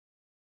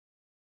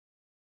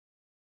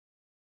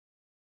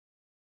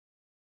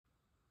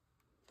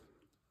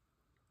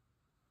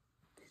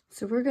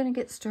So we're going to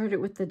get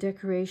started with the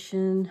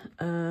decoration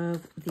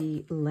of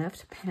the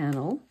left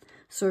panel.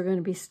 So we're going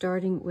to be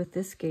starting with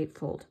this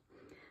gatefold.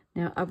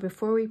 Now,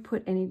 before we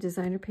put any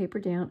designer paper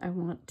down, I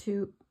want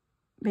to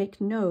make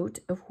note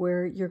of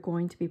where you're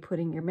going to be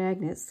putting your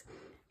magnets,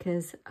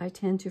 because I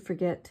tend to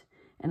forget,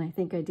 and I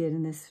think I did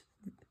in this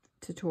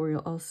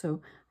tutorial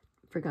also,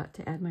 forgot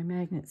to add my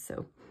magnets.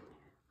 So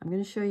I'm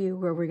going to show you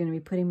where we're going to be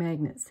putting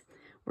magnets.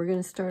 We're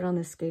going to start on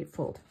this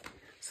gatefold.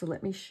 So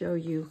let me show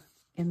you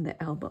in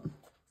the album.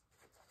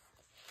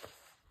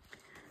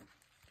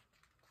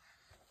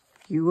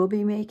 You will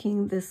be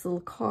making this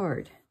little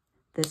card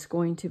that's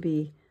going to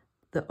be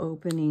the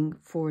opening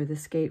for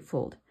this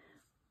gatefold.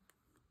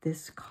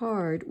 This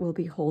card will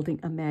be holding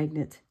a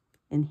magnet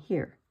in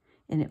here,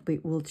 and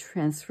it will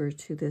transfer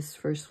to this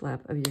first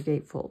flap of your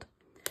gatefold.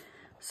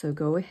 So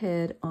go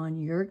ahead on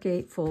your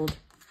gatefold,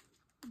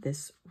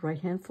 this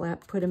right-hand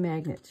flap, put a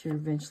magnet. You're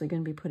eventually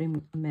going to be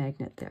putting a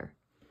magnet there.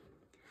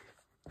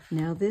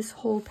 Now this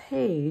whole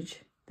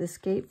page, this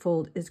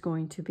gatefold is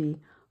going to be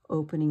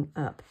opening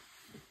up.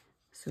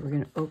 So we're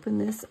going to open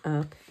this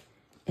up,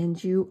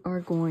 and you are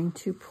going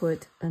to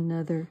put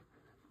another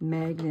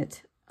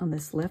magnet on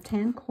this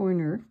left-hand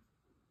corner.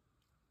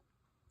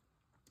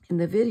 In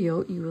the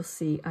video, you will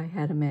see I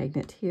had a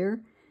magnet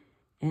here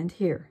and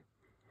here.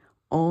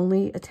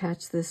 Only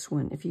attach this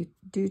one. If you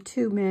do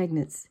two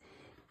magnets,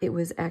 it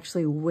was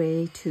actually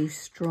way too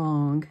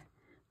strong.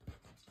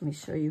 Let me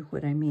show you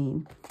what I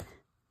mean.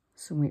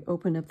 So when we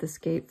open up this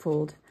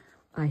gatefold,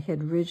 I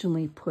had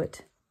originally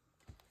put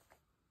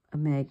a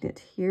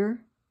magnet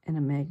here and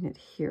a magnet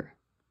here.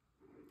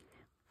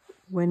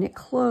 When it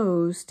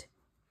closed,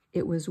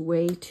 it was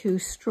way too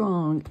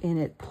strong, and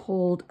it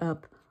pulled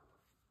up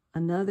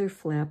another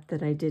flap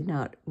that I did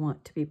not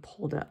want to be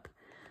pulled up.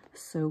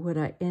 So what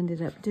I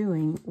ended up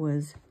doing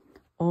was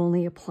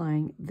only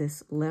applying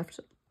this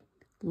left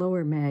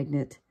lower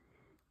magnet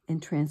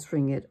and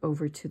transferring it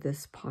over to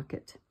this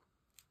pocket.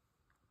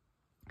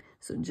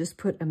 So just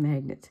put a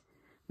magnet.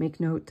 Make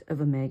note of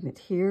a magnet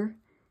here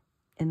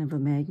and of a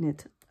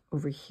magnet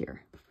over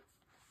here.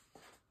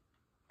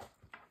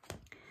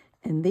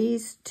 And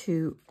these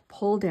two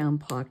pull-down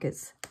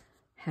pockets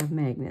have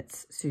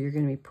magnets. So you're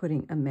going to be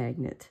putting a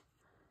magnet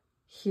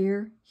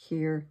here,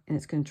 here, and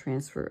it's going to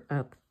transfer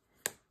up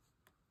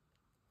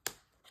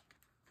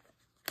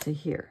to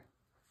here.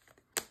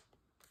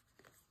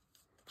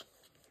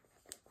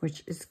 We're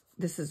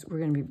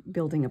going to be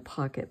building a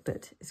pocket,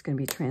 but it's going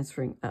to be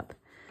transferring up.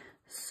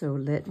 So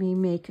let me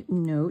make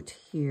note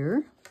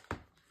here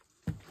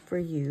for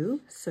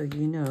you so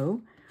you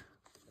know.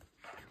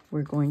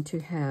 We're going to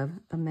have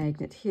a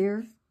magnet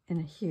here and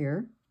a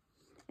here,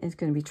 and it's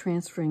going to be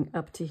transferring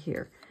up to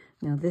here.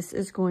 Now this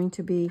is going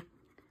to be,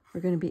 we're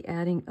going to be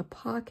adding a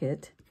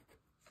pocket.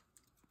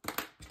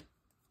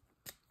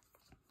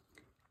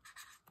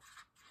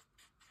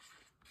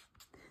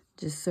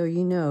 Just so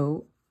you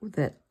know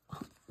that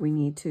we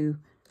need to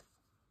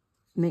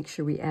make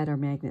sure we add our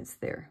magnets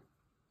there.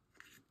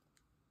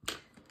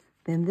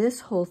 Then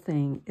this whole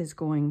thing is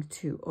going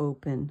to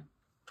open.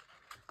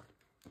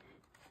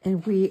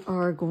 And we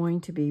are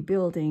going to be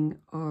building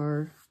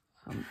our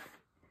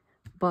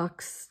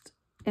boxed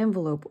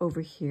envelope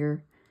over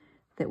here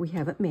that we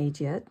haven't made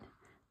yet,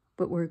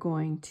 but we're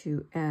going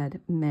to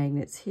add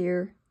magnets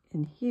here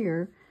and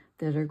here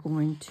that are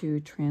going to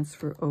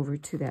transfer over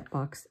to that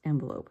boxed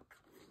envelope.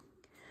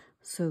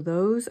 So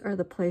those are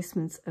the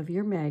placements of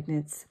your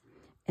magnets.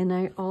 And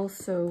I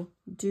also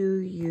do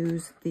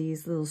use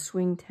these little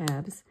swing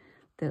tabs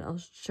that I'll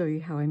show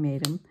you how I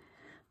made them.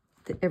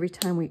 That every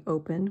time we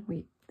open,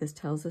 this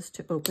tells us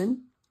to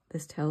open,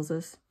 this tells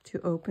us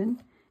to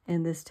open,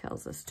 and this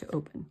tells us to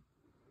open.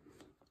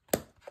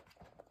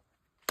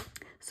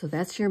 So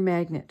that's your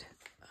magnet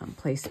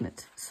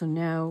placement. So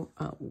now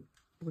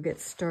we'll get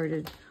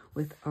started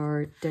with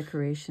our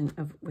decoration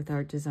with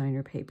our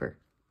designer paper.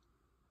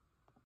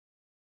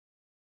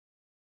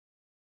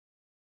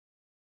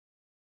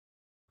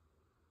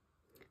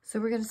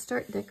 So we're going to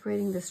start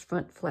decorating this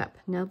front flap.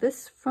 Now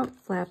this front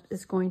flap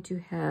is going to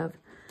have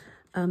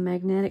a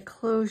magnetic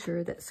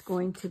closure that's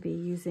going to be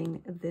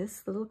using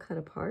this little cut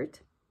apart.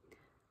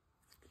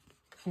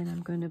 And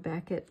I'm going to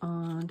back it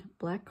on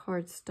black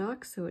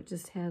cardstock so it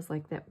just has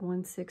like that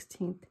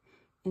 1/16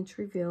 inch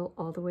reveal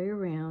all the way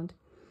around.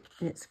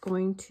 And it's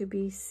going to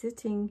be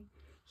sitting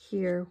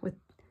here with,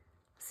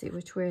 let's see,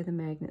 which way are the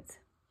magnets?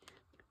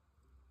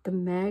 The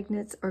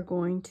magnets are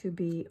going to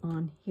be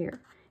on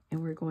here,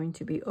 and we're going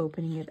to be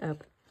opening it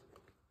up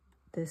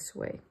this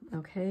way,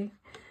 okay?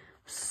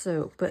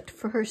 So, but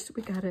first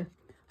we got to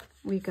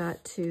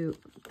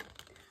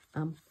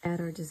add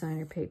our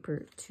designer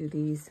paper to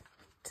this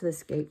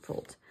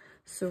gatefold.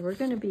 So we're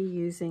going to be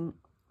using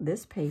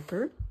this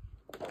paper.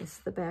 This is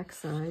the back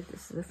side.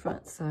 This is the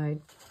front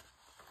side.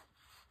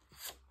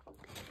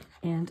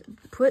 And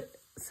put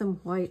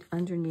some white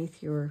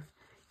underneath your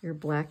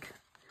black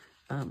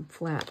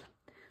flap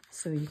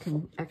so you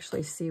can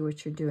actually see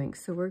what you're doing.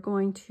 So we're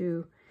going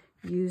to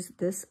use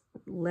this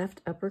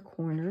left upper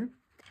corner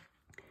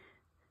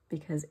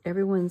because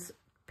everyone's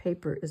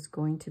paper is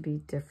going to be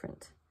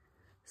different.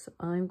 So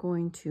I'm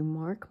going to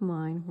mark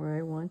mine where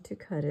I want to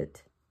cut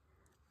it.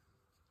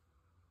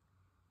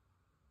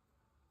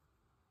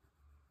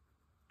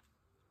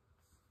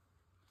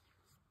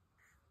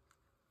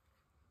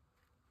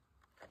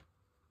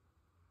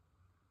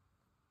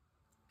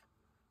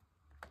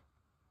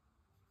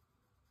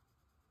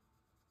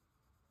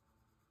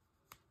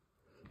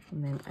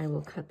 And then I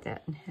will cut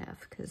that in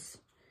half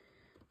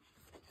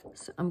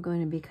so I'm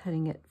going to be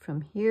cutting it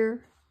from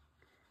here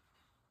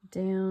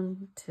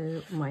down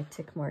to my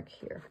tick mark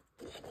here.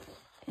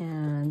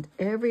 And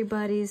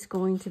everybody's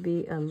going to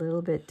be a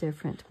little bit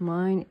different.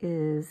 Mine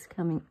is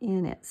coming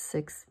in at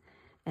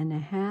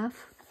 6.5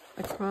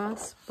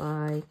 across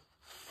by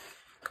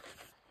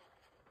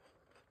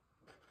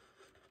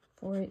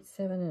 4, 8,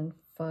 7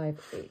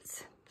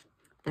 5/8.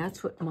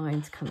 That's what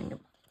mine's coming up.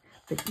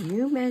 But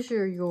you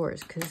measure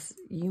yours because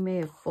you may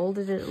have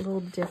folded it a little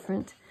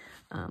different.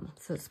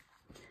 So it's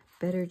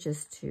better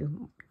just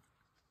to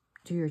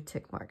do your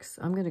tick marks.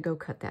 I'm going to go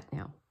cut that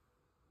now.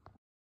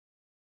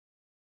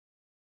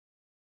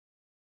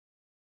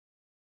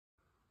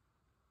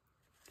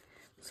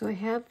 So I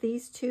have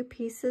these 2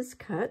 pieces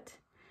cut,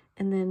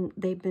 and then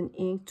they've been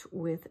inked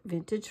with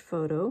Vintage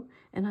Photo,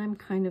 and I'm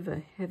kind of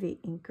a heavy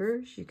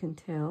inker, as you can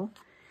tell,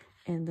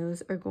 and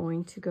those are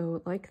going to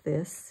go like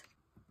this.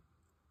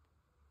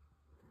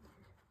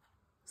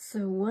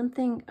 So one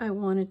thing I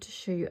wanted to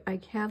show you, I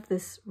have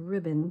this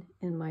ribbon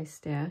in my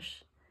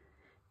stash,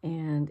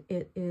 and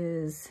it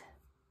is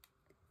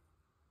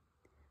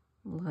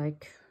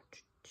like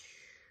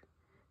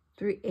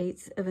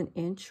 3/8 of an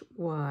inch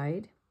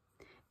wide,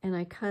 and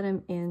I cut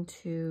them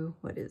into,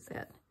 what is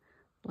that,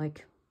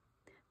 like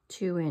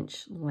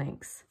 2-inch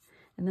lengths.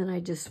 And then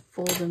I just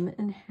fold them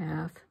in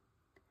half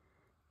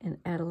and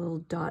add a little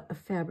dot of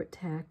fabric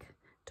tack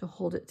to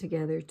hold it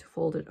together, to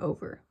fold it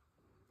over.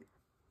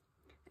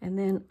 And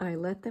then I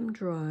let them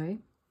dry,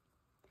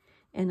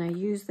 and I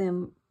use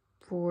them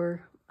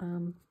for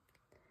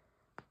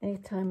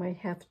anytime I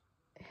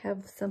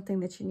have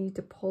something that you need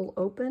to pull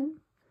open.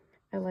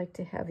 I like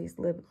to have these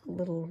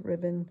little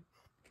ribbon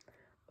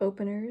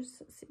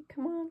openers. Let's see,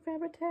 come on,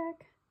 fabric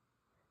tack.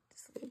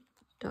 Just a little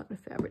dot of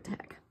fabric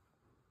tack.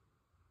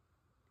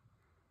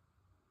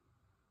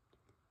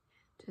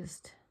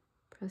 Just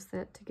press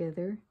that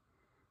together.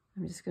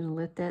 I'm just going to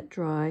let that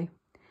dry.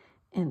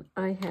 And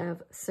I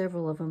have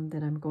several of them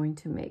that I'm going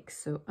to make.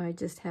 So I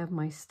just have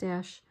my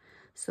stash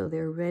so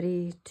they're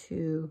ready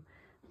to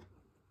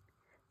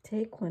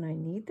take when I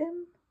need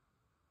them.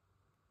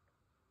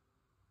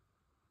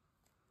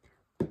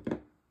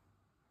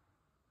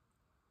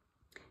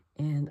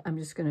 And I'm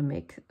just going to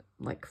make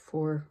like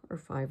 4 or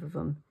 5 of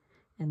them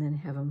and then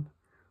have them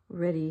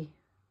ready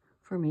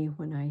for me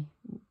when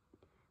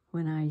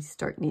I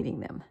start needing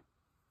them.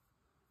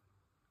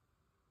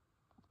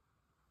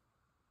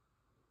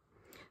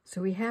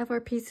 So we have our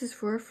pieces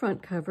for a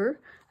front cover.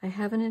 I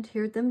haven't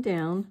adhered them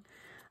down.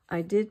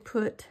 I did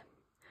put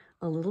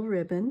a little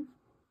ribbon,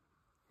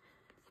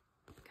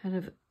 kind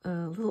of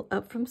a little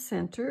up from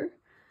center,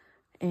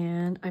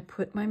 and I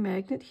put my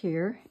magnet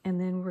here, and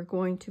then we're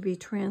going to be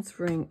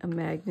transferring a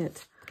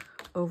magnet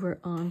over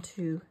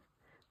onto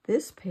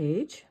this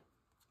page.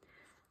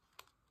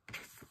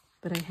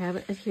 But I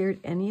haven't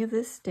adhered any of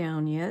this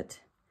down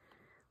yet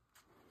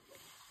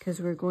because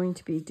we're going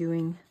to be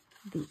doing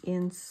the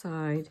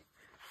inside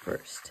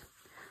first.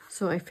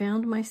 So I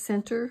found my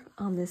center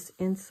on this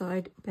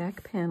inside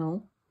back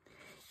panel,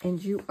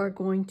 and you are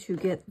going to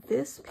get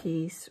this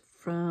piece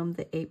from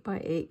the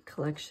 8x8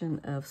 collection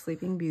of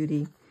Sleeping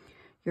Beauty.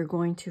 You're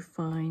going to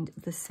find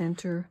the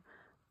center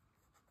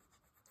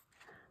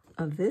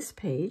of this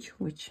page,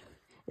 which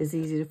is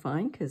easy to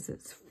find because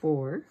it's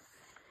 4,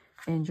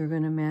 and you're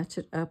going to match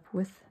it up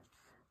with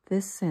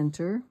this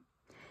center,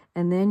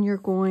 and then you're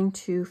going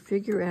to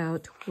figure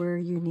out where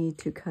you need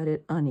to cut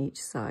it on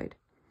each side.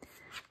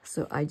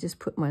 So I just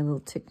put my little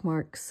tick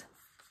marks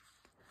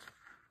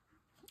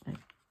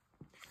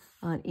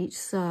on each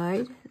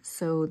side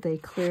so they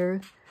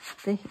clear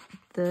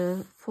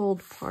the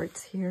fold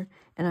parts here,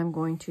 and I'm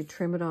going to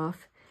trim it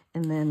off,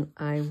 and then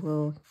I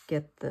will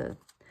get the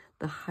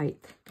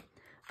height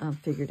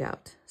figured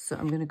out. So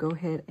I'm going to go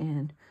ahead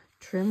and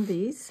trim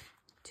these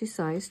to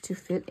size to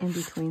fit in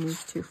between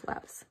these 2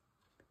 flaps.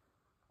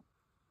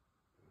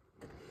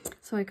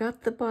 So I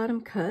got the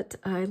bottom cut.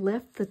 I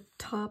left the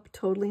top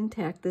totally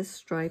intact, this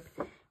stripe,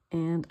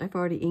 and I've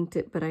already inked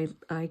it, but I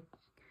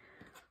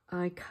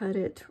cut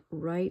it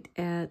right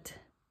at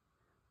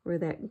where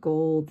that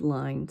gold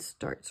line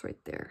starts, right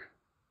there.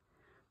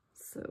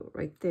 So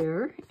right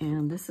there,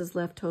 and this is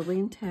left totally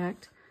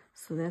intact.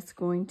 So that's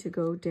going to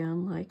go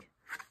down like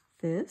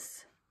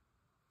this.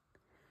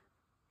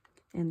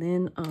 And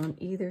then on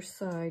either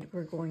side,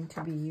 we're going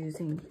to be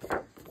using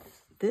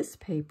this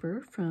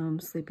paper from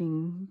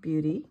Sleeping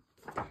Beauty.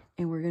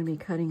 And we're going to be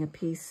cutting a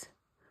piece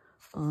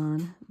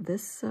on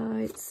this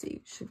side. Let's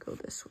see, it should go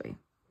this way.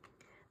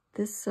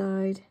 This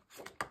side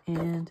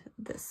and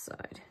this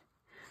side.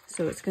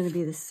 So it's going to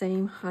be the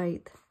same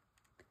height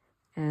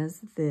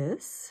as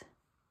this.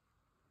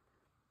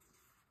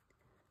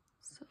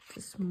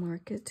 just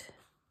mark it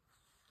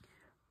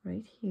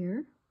right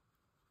here.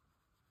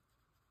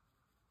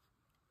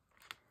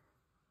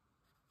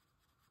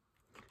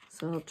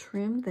 So I'll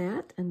trim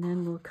that, and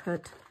then we'll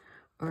cut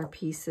our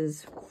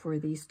pieces for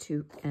these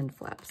two end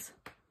flaps.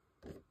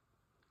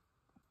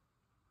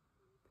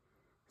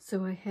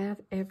 So I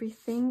have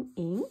everything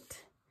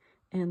inked,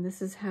 and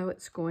this is how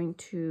it's going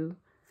to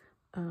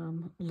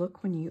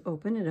look when you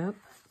open it up.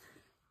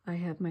 I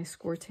have my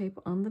score tape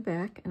on the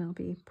back, and I'll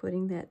be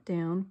putting that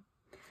down.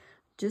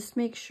 Just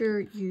make sure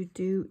you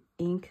do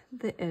ink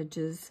the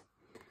edges.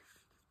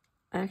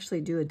 I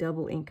actually do a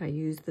double ink. I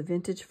use the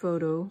Vintage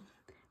Photo,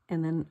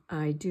 and then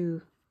I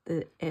do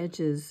the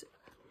edges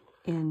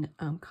in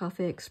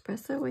Cafe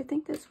Espresso. I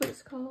think that's what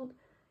it's called.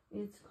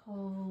 It's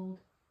called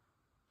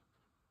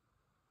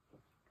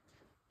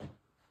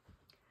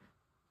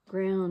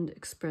Ground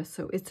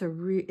Espresso.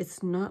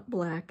 It's not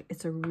black.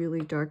 It's a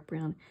really dark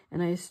brown,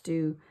 and I just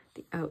do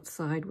the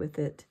outside with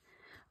it.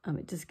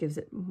 It just gives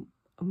it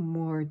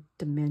more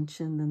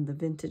dimension than the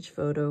Vintage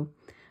Photo.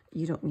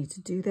 You don't need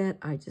to do that.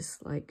 I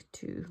just like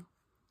to.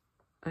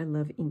 I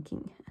love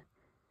inking.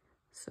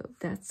 So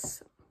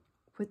that's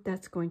what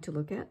that's going to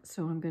look at.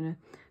 So I'm going to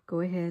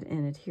go ahead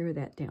and adhere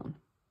that down.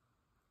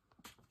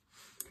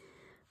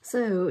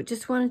 So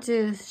just wanted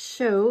to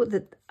show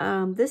that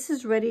this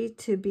is ready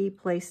to be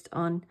placed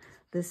on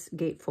this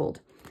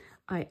gatefold.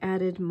 I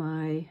added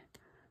my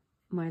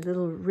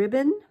little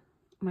ribbon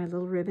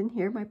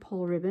here, my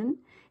pole ribbon,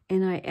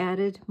 and I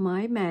added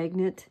my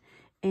magnet,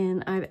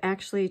 and I've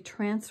actually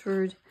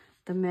transferred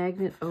the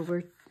magnet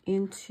over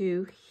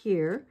into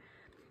here.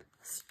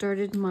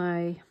 Started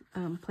my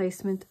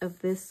placement of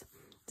this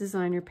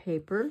designer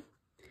paper,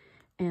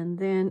 and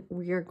then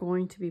we are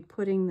going to be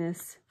putting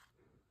this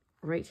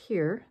right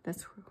here.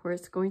 That's where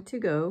it's going to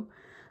go.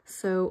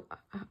 So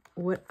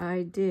what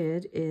I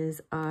did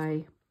is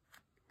I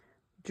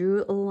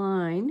drew a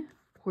line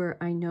where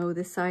I know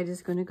this side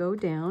is going to go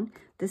down.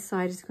 This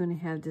side is going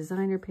to have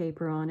designer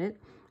paper on it.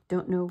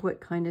 Don't know what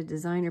kind of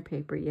designer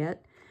paper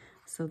yet.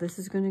 So this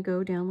is going to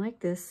go down like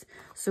this.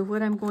 So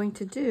what I'm going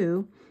to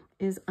do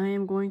is I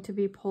am going to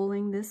be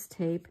pulling this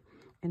tape,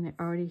 and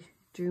I already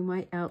drew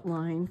my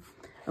outline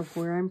of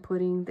where I'm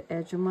putting the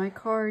edge of my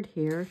card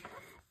here,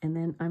 and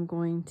then I'm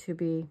going to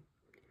be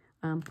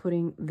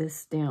putting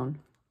this down.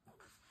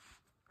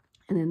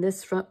 And then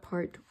this front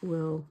part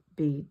will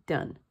be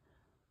done.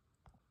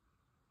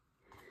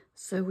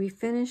 So we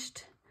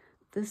finished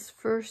this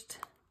first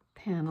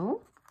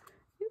panel.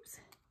 Oops.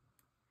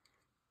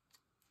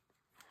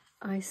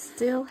 I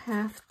still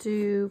have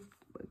to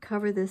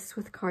cover this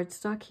with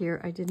cardstock here.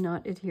 I did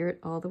not adhere it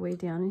all the way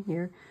down in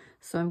here,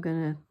 so I'm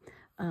going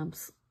to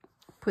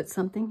put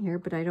something here,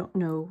 but I don't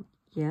know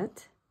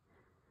yet.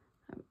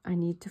 I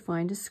need to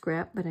find a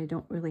scrap, but I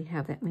don't really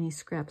have that many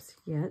scraps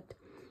yet,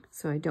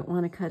 so I don't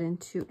want to cut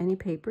into any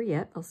paper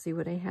yet. I'll see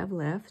what I have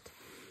left.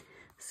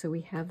 So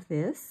we have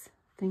this.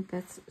 I think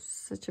that's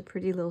such a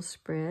pretty little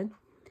spread.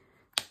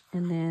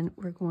 And then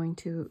we're going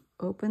to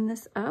open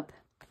this up.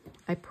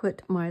 I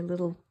put my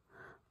little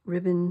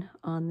ribbon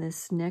on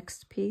this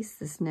next piece,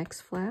 this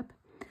next flap.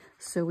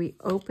 So we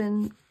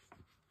open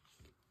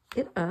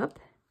it up,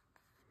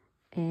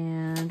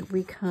 and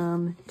we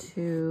come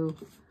to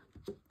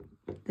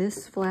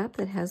this flap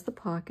that has the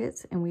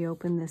pockets, and we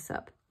open this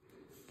up.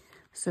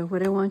 So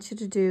what I want you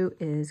to do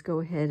is go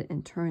ahead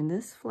and turn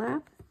this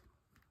flap.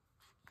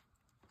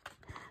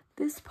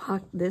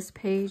 This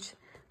page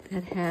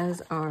that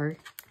has our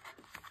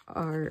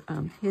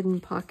hidden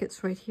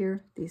pockets right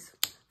here, these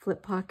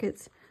flip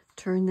pockets,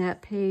 turn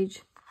that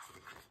page.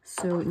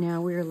 So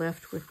now we're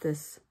left with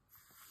this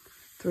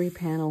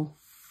 3-panel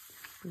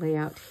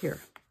layout here.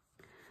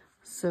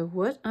 So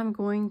what I'm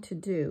going to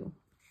do,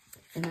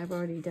 and I've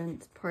already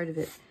done part of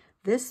it,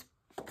 this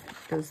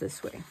goes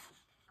this way.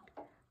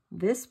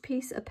 This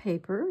piece of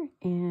paper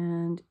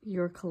and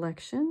your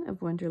collection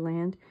of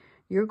Wonderland,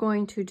 you're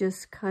going to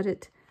just cut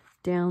it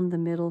down the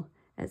middle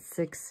at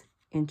 6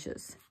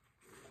 inches.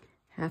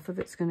 Half of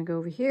it's going to go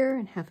over here,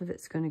 and half of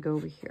it's going to go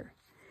over here.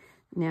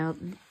 Now,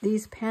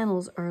 these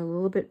panels are a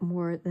little bit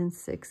more than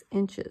 6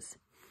 inches.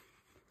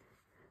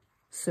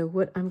 So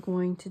what I'm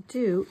going to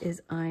do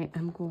is I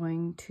am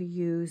going to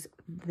use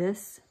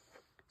this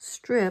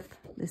strip.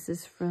 This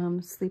is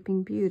from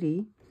Sleeping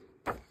Beauty,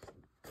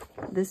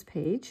 this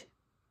page.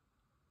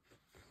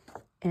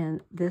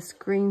 And this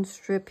green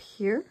strip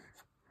here,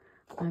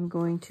 I'm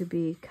going to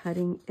be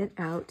cutting it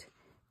out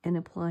and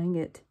applying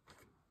it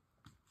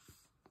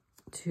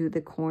to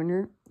the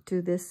corner, to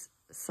this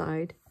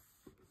side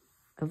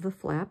of the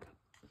flap.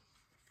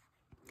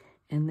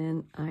 And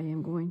then I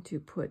am going to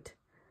put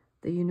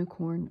the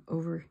unicorn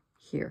over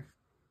here.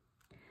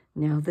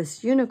 Now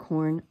this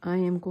unicorn, I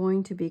am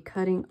going to be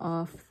cutting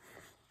off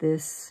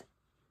this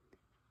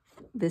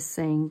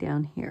saying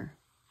down here.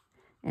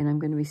 And I'm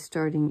going to be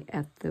starting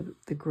at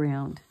the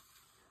ground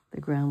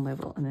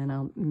level, and then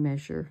I'll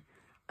measure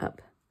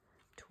up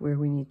to where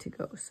we need to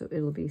go. So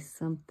it'll be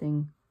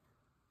something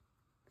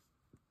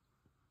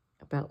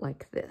about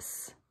like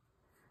this.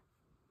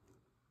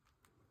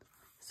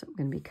 So I'm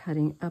going to be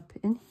cutting up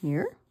in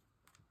here,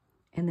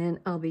 and then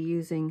I'll be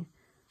using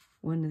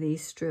one of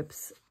these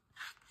strips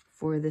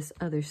for this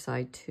other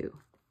side too.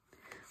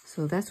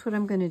 So that's what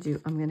I'm going to do.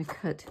 I'm going to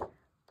cut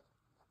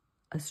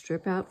a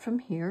strip out from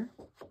here.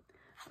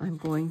 I'm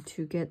going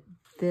to get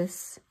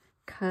this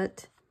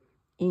cut,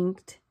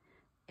 inked,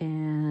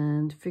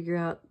 and figure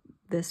out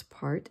this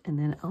part, and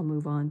then I'll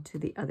move on to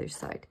the other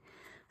side.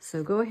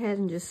 So go ahead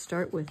and just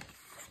start with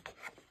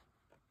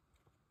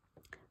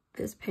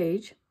this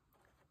page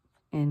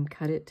and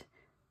cut it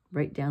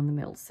right down the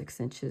middle, 6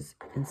 inches,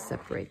 and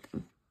separate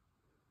them.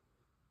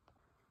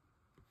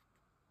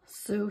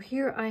 So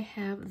here I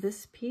have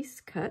this piece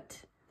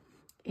cut,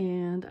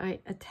 and I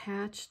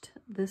attached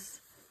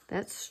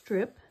that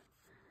strip,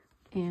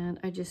 and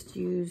I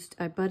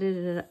butted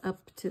it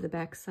up to the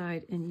back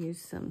side and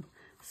used some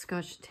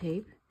Scotch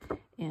tape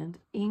and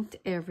inked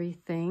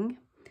everything.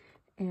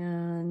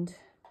 And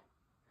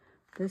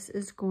this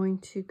is going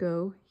to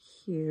go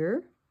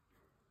here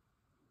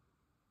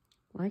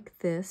like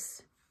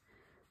this.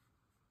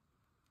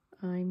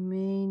 I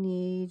may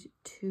need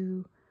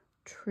to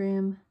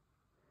trim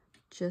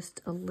just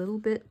a little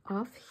bit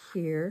off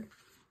here.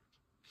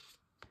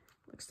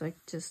 Looks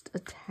like just a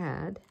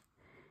tad.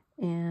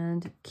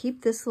 And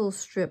keep this little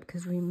strip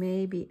because we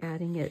may be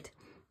adding it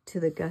to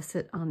the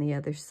gusset on the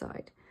other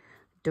side.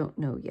 Don't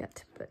know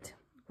yet, but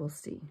we'll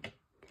see.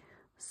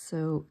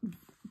 So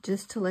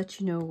just to let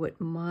you know what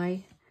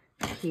my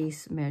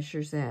piece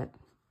measures at,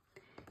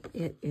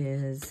 it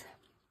is,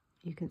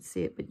 you can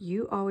see it, but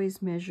you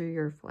always measure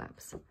your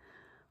flaps.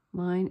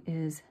 Mine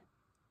is,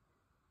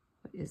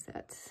 what is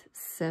that,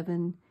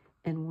 7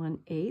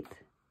 1/8,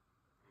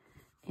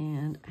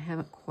 and I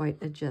haven't quite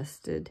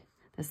adjusted.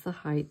 That's the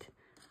height,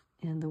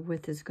 and the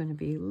width is going to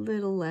be a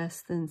little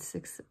less than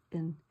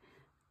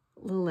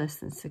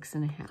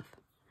 6.5.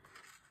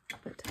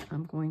 But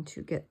I'm going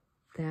to get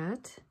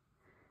that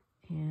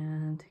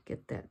and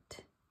get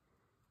that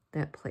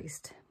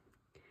placed.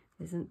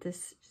 Isn't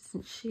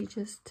she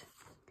just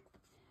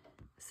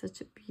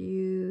such a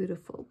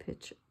beautiful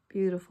picture,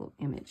 beautiful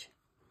image?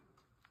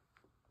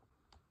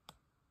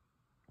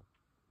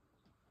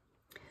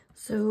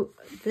 So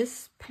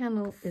this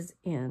panel is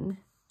in.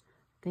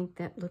 I think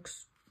that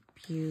looks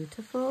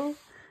beautiful.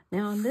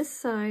 Now on this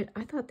side,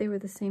 I thought they were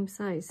the same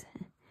size.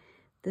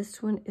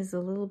 This one is a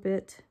little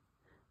bit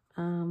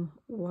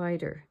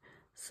wider.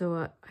 So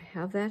I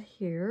have that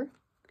here,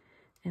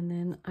 and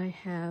then I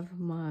have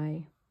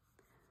my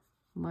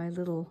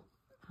little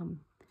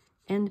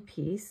end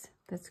piece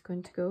that's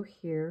going to go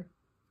here,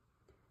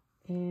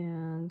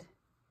 and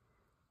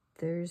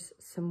there's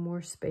some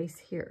more space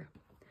here.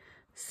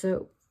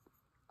 So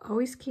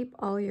always keep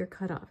all your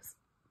cutoffs.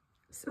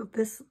 So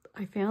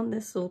I found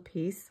this little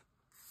piece.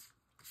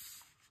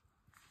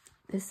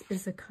 This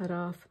is a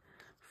cutoff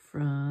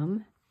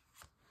from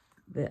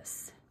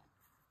this.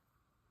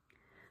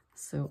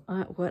 So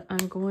what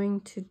I'm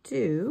going to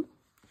do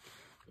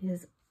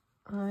is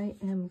I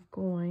am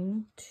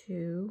going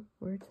to,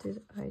 where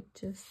did I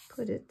just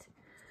put it?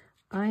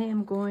 I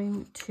am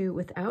going to,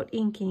 without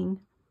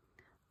inking,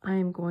 I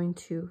am going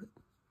to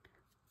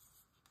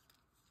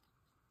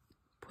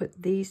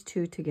put these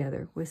two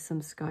together with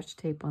some Scotch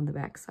tape on the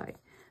back side.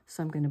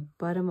 So I'm going to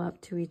butt them up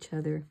to each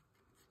other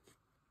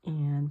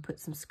and put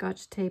some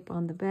Scotch tape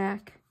on the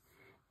back,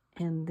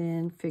 and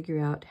then figure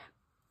out,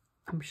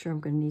 I'm sure I'm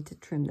going to need to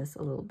trim this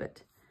a little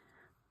bit,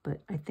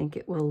 but I think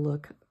it will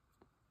look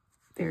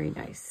very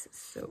nice.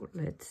 So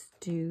let's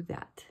do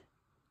that.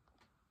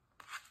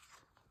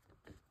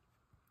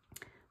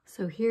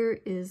 So here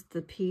is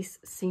the piece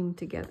seamed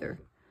together.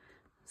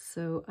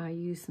 So I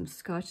use some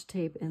Scotch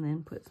tape and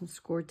then put some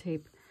score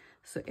tape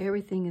so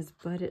everything is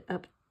butted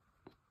up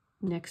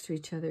next to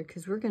each other,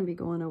 because we're going to be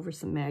going over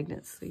some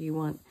magnets. So you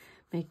want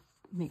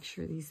make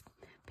sure these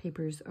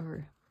papers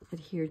are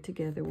adhered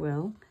together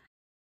well.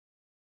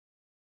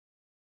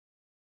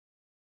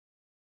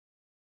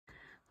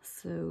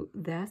 So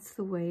that's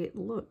the way it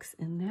looks,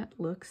 and that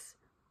looks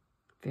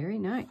very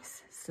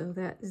nice. So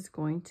that is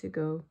going to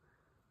go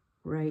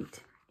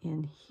right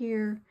in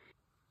here.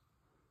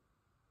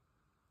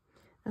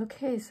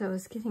 Okay, so I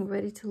was getting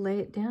ready to lay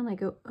it down. I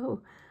go,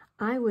 oh,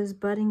 I was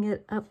butting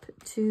it up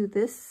to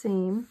this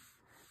seam,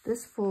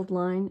 this fold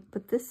line,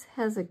 but this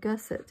has a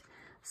gusset.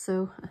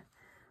 So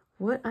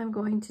what I'm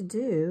going to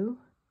do,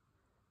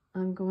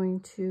 I'm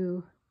going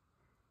to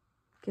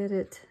get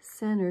it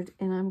centered,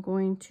 and I'm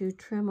going to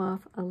trim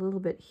off a little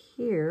bit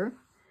here,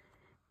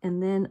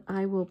 and then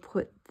I will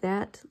put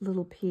that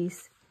little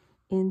piece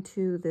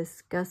into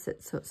this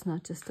gusset so it's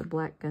not just a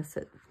black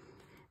gusset,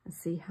 and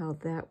see how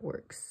that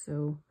works.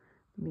 So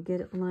let me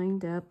get it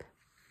lined up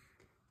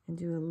and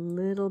do a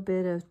little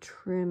bit of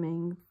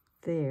trimming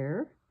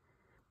there,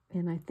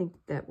 and I think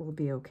that will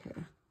be okay.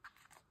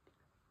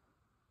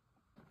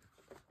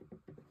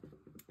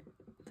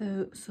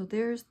 So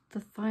there's the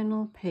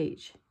final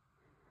page,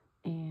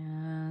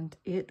 and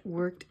it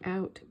worked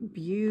out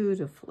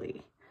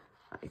beautifully,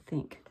 I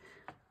think.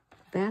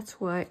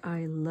 That's why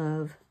I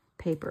love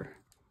paper.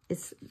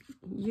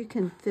 You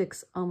can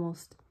fix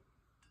almost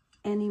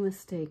any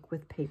mistake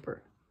with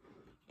paper,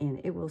 and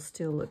it will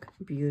still look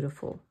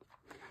beautiful.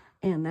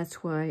 And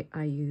that's why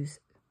I use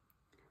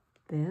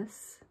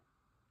this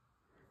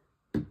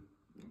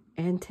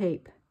and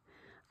tape.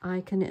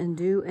 I can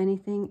undo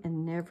anything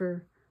and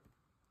never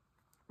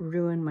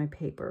ruin my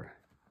paper.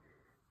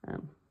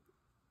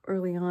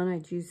 Early on,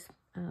 I'd use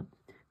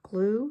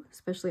glue,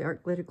 especially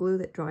art glitter glue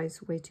that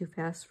dries way too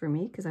fast for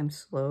me because I'm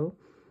slow,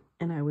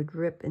 and I would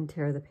rip and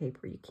tear the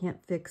paper. You can't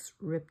fix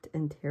ripped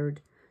and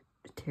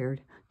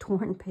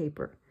torn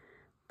paper,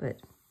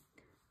 but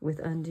with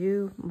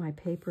undo, my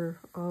paper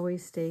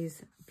always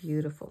stays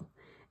beautiful.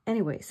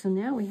 Anyway, so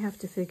now we have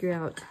to figure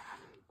out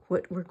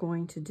what we're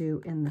going to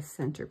do in the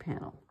center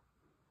panel.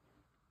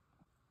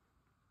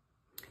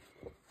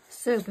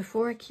 So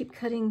before I keep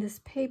cutting this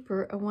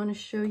paper, I want to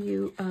show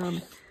you,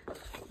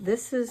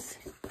 this is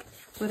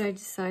what I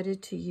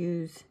decided to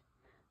use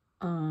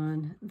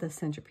on the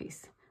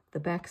centerpiece, the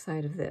back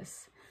side of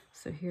this.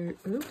 So here,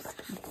 oops,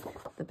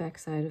 the back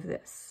side of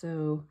this.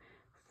 So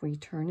if we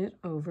turn it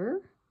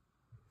over,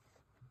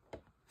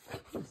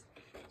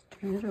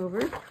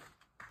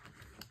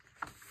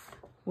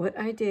 what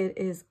I did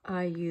is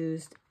I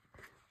used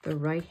the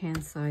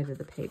right-hand side of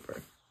the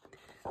paper.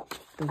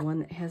 The one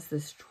that has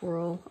this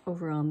twirl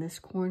over on this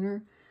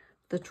corner,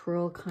 the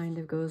twirl kind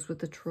of goes with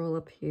the twirl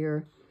up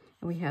here.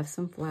 And we have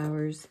some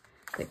flowers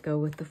that go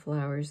with the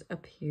flowers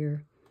up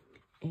here.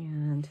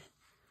 And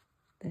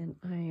then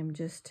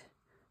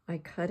I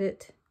cut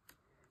it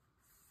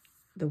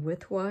the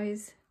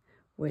widthwise,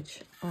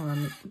 which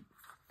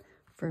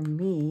for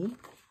me,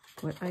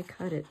 what I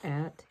cut it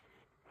at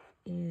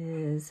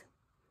is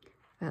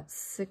about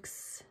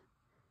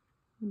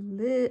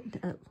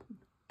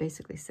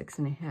basically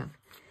 6.5.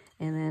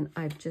 And then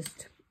I've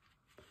just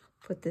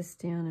put this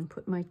down and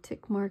put my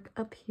tick mark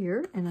up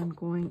here, and I'm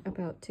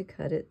about to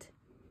cut it.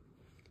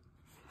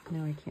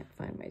 No, I can't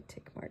find my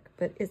tick mark,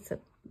 but it's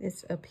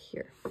up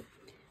here.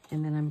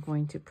 And then I'm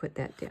going to put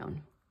that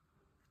down.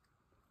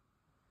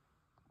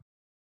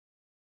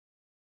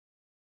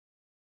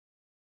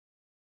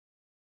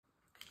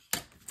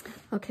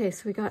 Okay,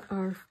 so we got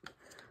our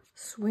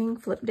swing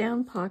flip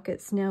down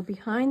pockets. Now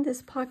behind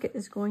this pocket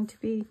is going to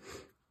be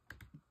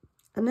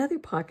another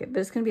pocket, but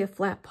it's going to be a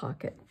flat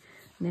pocket.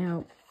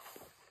 Now,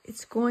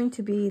 it's going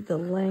to be the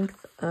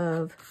length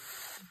of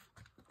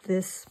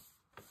this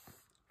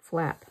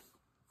flap.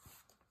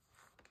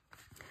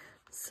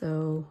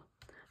 So,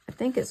 I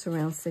think it's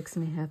around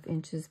 6.5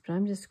 inches, but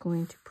I'm just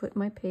going to put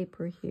my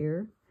paper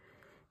here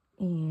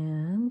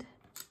and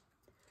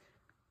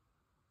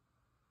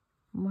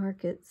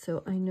mark it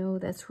so I know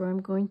that's where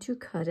I'm going to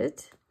cut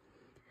it.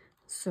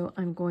 So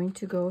I'm going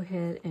to go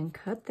ahead and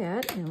cut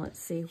that, and let's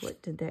see,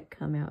 what did that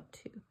come out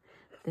to?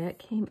 That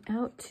came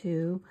out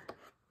to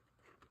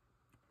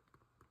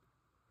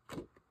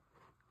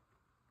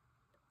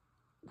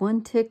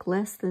 1 tick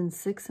less than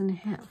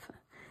 6.5.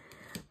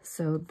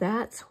 So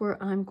that's where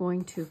I'm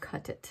going to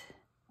cut it.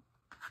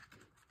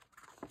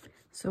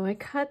 So I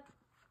cut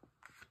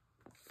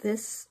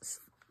this,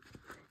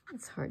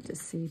 it's hard to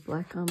see,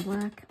 black on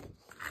black.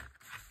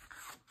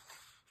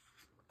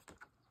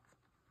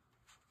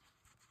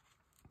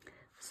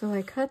 So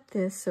I cut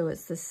this so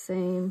it's the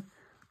same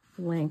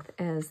length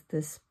as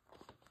this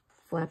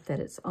flap that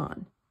it's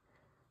on.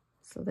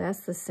 So that's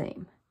the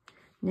same.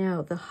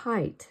 Now the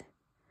height.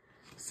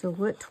 So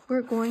what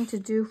we're going to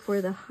do for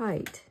the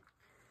height,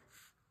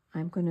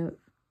 I'm going to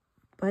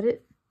butt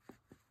it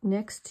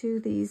next to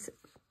these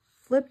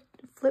flip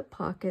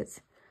pockets.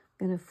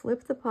 I'm going to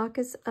flip the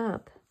pockets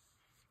up.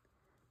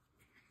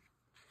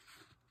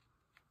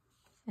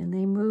 And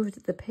they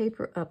moved the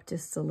paper up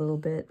just a little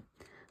bit.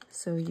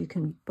 So you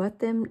can butt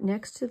them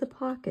next to the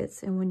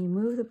pockets, and when you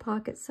move the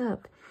pockets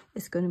up,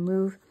 it's going to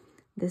move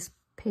this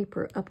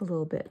paper up a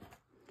little bit.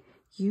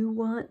 You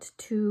want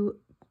to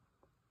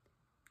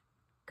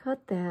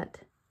cut that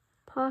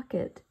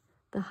pocket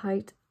the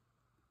height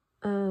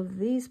of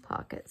these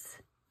pockets.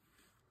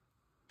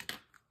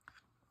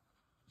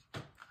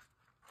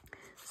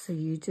 So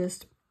you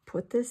just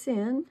put this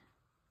in,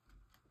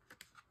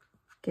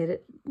 get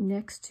it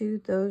next to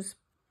those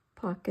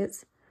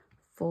pockets,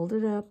 fold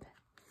it up,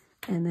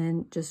 and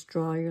then just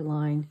draw your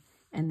line,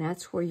 and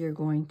that's where you're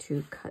going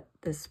to cut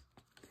this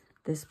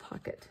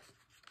pocket.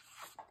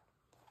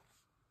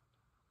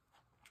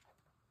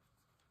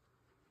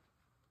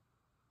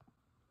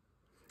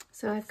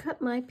 So I've cut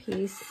my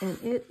piece,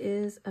 and it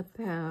is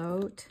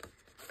about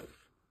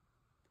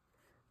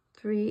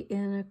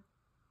 3¼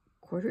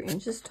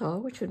 inches tall,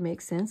 which would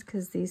make sense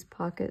because these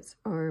pockets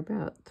are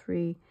about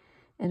 3¼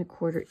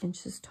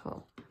 inches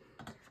tall.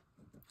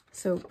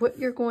 So what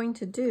you're going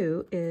to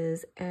do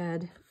is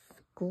add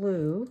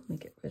glue. Let me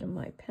get rid of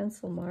my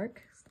pencil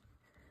mark.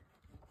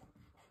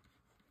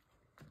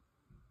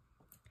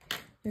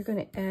 You're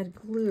going to add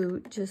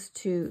glue just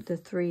to the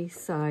 3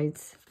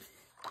 sides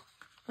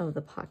of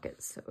the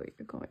pocket. So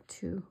you're going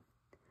to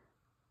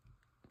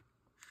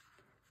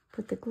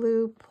put the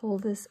glue, pull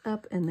this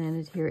up, and then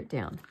adhere it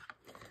down.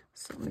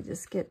 So let me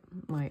just get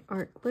my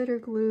art glitter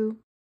glue.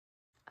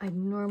 I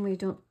normally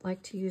don't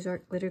like to use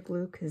art glitter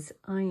glue because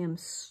I am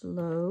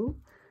slow.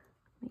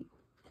 Let me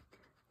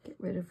get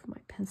rid of my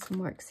pencil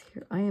marks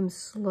here. I am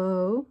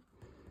slow,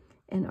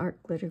 and art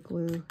glitter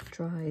glue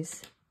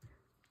dries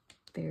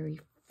very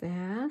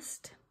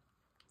fast.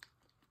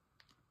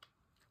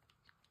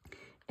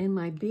 And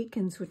my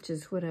beacons, which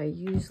is what I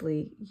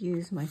usually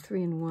use, my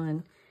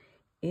 3-in-1,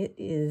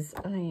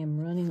 I am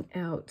running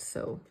out,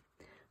 so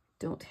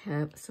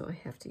I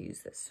have to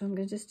use this. So I'm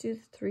going to just do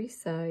the 3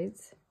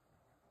 sides.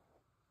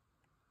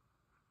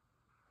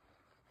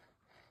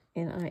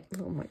 And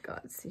oh my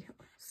God, see how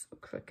it's so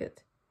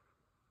crooked.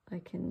 I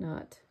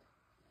cannot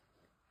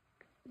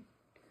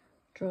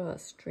draw a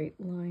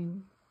straight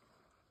line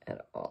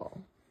at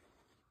all.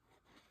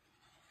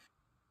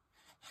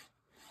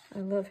 I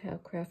love how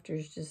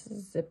crafters just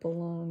zip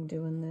along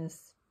doing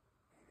this.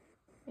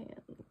 And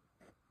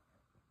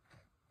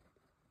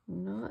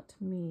not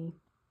me.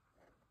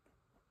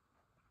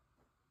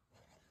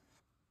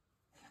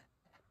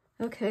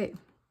 Okay.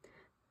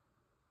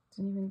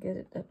 Didn't even get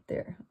it up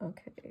there.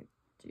 Okay.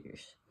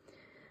 Geez.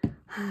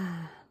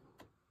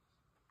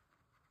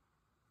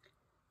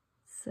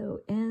 So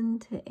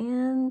end to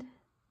end.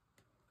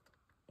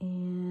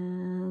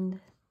 And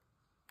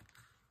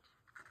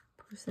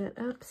push that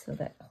up so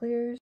that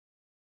clears.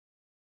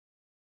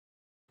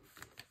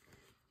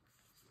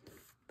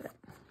 But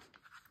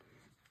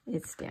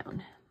it's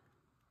down.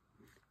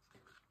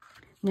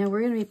 Now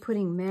we're going to be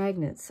putting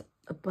magnets,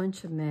 a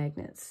bunch of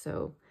magnets,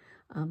 so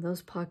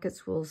those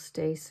pockets will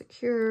stay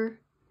secure.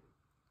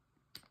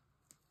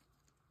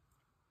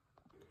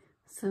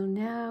 So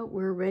now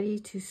we're ready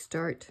to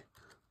start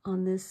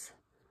on this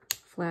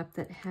flap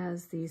that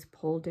has these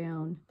pull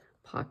down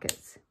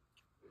pockets.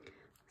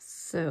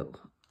 So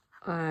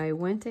I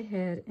went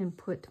ahead and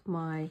put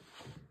my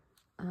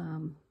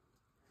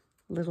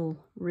little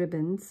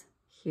ribbons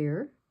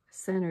here,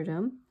 centered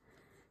them,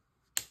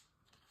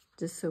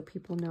 just so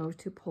people know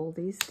to pull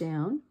these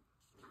down.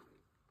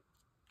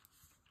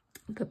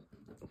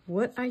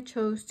 What I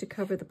chose to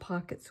cover the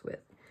pockets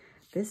with,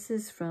 this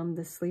is from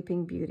the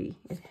Sleeping Beauty.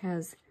 It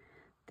has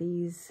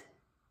these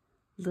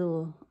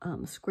little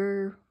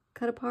square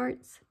cut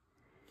aparts,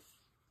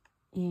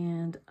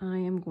 and I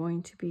am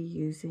going to be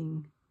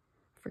using,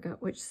 I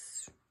forgot which,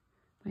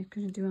 am I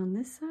going to do on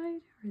this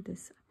side or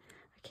this side?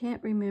 I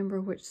can't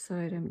remember which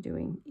side I'm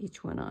doing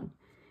each one on.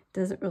 It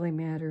doesn't really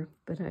matter,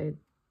 but I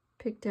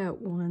picked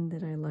out one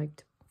that I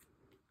liked.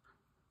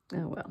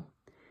 Oh well,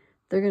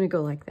 they're going to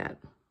go like that,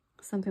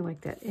 something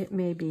like that. It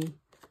may be,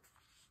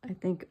 I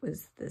think it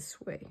was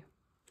this way.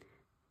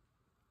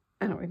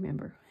 I don't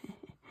remember.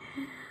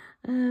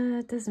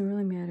 It doesn't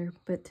really matter,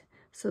 but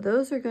so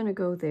those are going to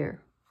go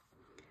there.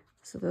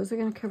 So those are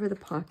going to cover the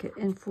pocket,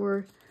 and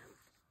for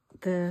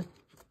the,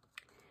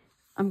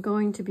 I'm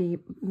going to be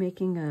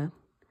making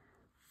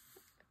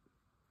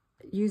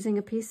using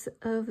a piece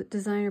of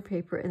designer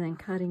paper and then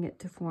cutting it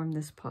to form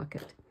this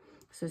pocket.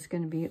 So it's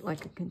going to be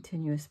like a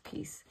continuous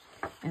piece.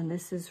 And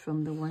this is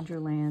from the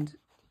Wonderland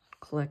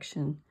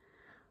collection.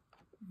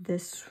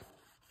 This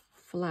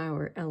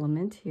flower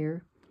element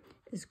here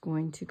is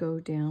going to go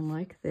down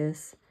like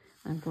this.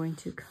 I'm going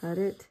to cut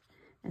it,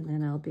 and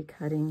then I'll be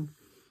cutting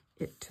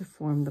it to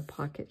form the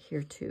pocket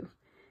here too.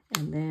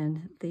 And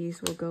then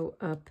these will go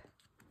up,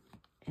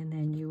 and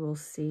then you will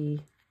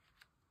see,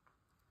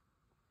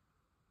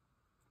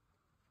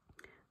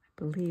 I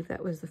believe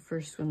that was the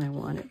first one I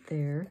wanted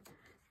there.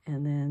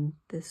 And then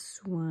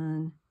this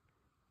one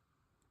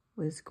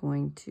was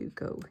going to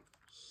go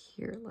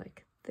here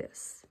like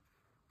this.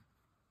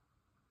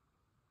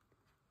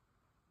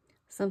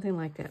 Something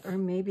like that. Or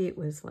maybe it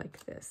was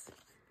like this.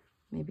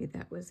 Maybe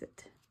that was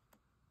it.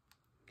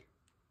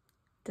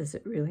 Does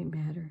it really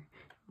matter?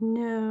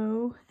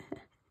 No.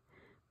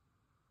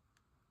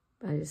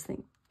 But I just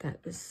think that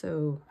is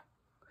so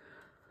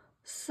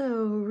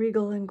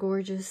regal and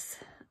gorgeous.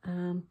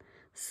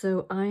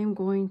 So I'm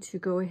going to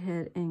go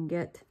ahead and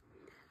get,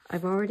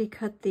 I've already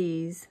cut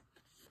these,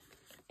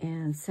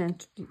 and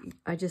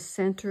I just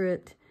center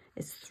it.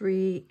 It's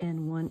 3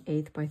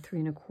 1/8 by 3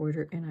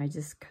 1/4, and I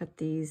just cut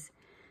these.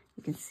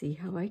 You can see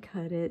how I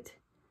cut it.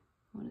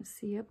 I want to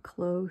see up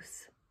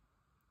close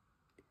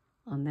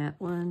on that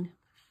one,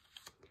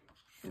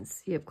 and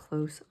see up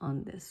close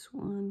on this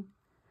one.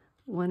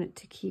 Want it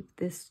to keep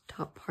this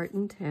top part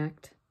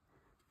intact,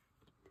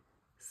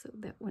 so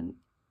that one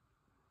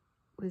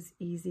was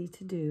easy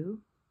to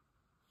do.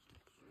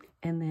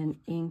 And then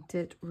inked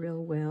it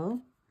real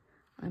well.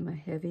 I'm a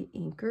heavy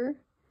inker.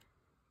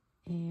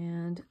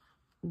 And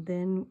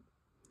then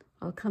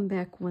I'll come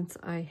back once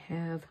I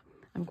have,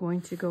 I'm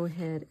going to go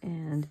ahead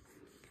and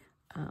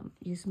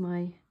use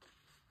my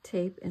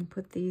tape and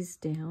put these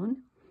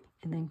down,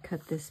 and then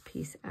cut this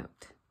piece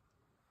out.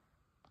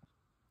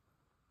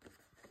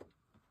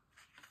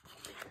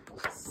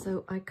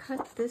 So I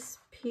cut this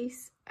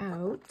piece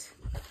out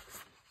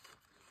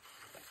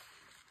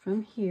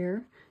from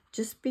here.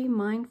 Just be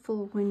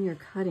mindful when you're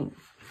cutting.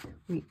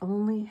 We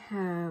only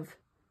have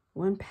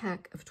one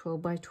pack of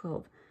 12 by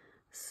 12.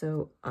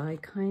 So I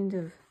kind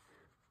of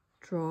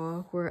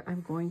draw where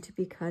I'm going to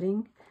be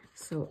cutting,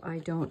 so I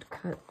don't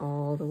cut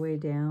all the way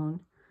down,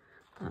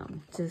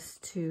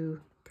 just to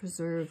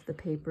preserve the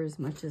paper as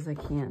much as I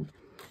can.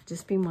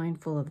 Just be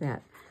mindful of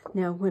that.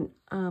 Now, when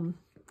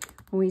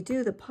we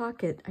do the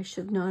pocket, I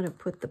should not have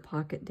put the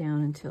pocket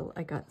down until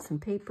I got some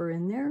paper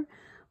in there,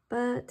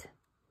 but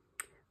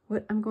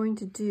what I'm going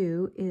to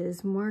do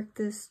is mark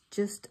this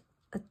just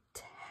a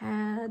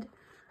tad,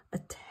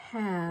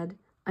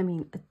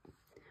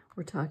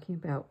 we're talking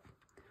about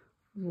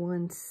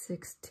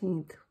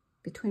 1/16,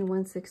 between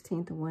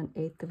 1/16 and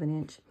 1/8 of an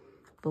inch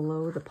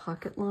below the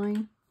pocket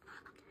line.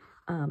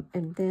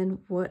 And then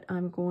what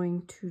I'm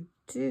going to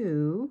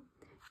do,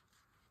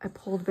 I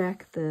pulled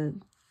back the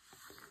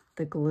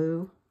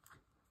glue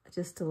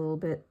just a little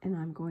bit, and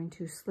I'm going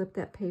to slip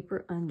that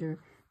paper under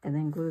and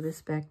then glue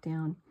this back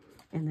down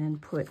and then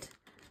put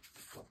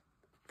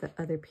the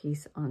other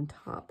piece on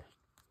top.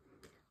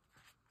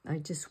 I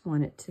just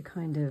want it to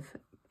kind of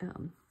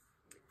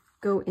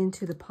go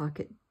into the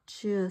pocket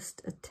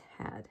just a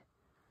tad.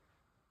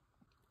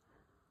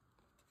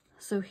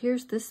 So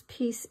here's this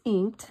piece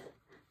inked.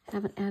 I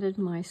haven't added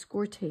my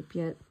score tape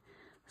yet.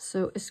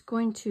 So it's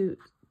going to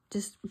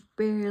just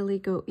barely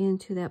go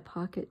into that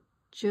pocket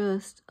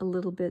just a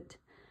little bit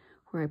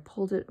where I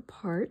pulled it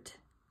apart.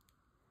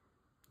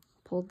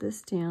 Pulled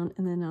this down,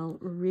 and then I'll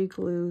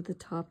re-glue the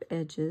top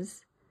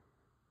edges.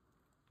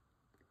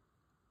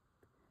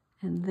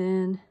 And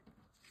then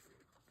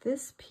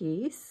this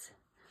piece,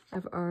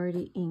 I've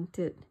already inked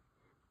it,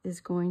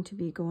 is going to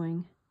be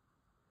going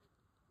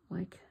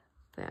like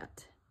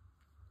that,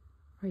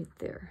 right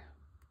there.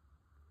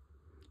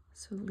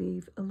 So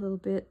leave a little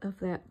bit of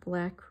that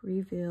black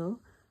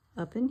reveal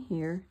up in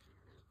here,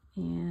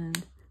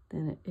 and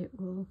then it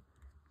will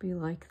be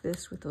like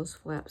this with those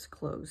flaps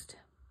closed.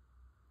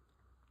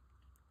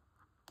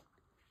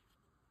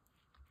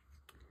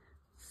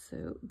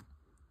 So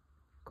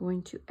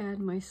going to add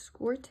my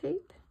score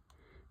tape,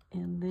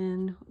 and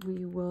then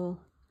we will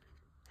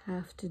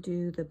have to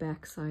do the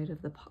back side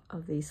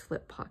of these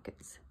flip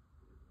pockets.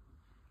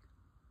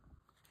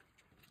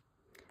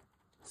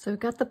 So I've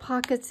got the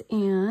pockets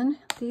in.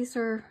 These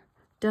are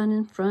done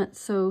in front.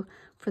 So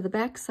for the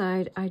back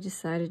side, I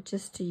decided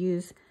just to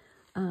use,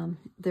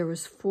 there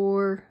was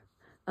 4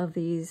 of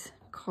these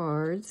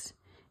cards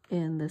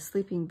in the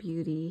Sleeping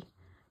Beauty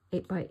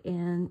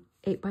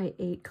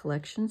 8x8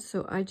 collection.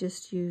 So I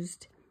just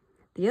used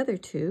the other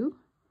 2.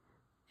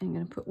 I'm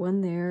going to put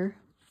one there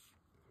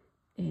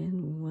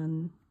and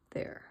one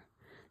there.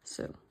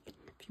 So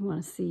if you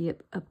want to see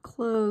it up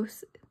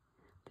close,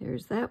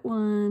 there's that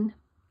one.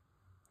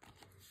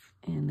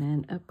 And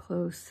then up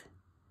close,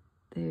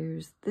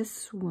 there's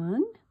this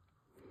one.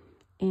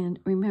 And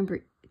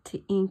remember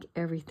to ink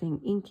everything.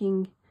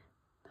 Inking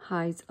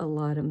hides a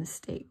lot of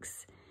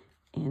mistakes,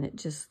 and it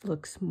just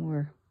looks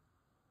more,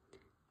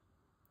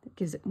 it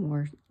gives it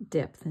more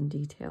depth and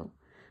detail.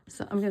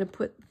 So I'm going to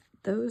put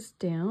those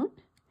down,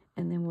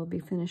 and then we'll be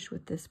finished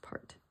with this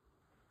part.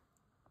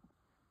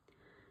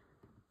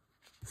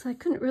 So I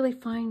couldn't really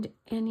find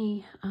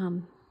any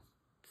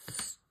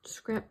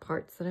scrap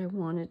parts that I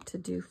wanted to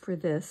do for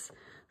this.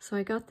 So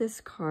I got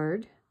this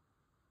card,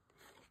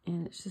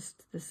 and it's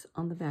just this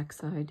on the back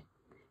side,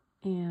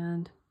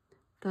 and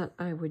thought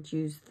I would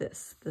use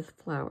this, the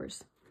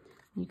flowers.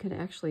 You could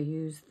actually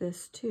use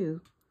this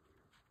too.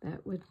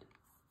 That would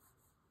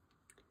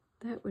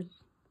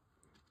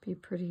be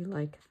pretty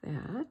like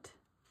that.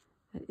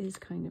 That is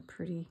kind of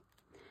pretty.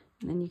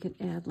 And then you can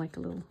add like a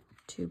little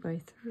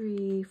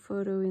 2x3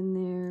 photo in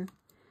there,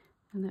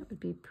 and that would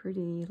be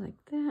pretty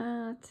like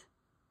that.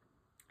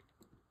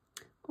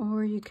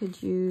 Or you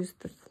could use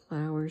the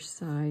flower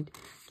side,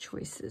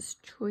 choices,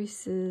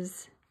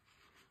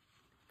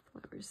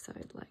 flower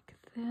side like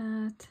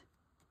that.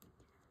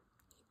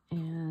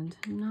 And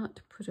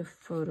not put a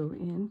photo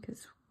in,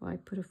 because why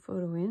put a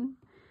photo in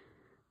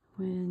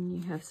when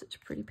you have such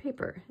pretty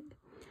paper?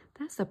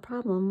 That's the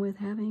problem with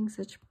having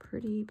such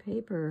pretty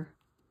paper.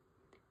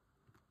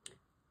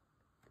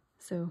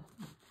 So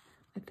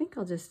I think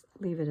I'll just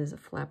leave it as a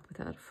flap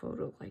without a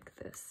photo like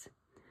this.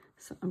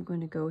 So I'm going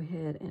to go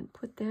ahead and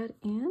put that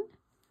in,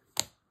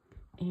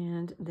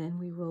 and then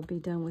we will be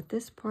done with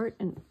this part,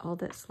 and all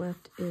that's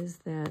left is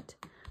that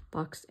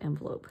boxed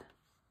envelope.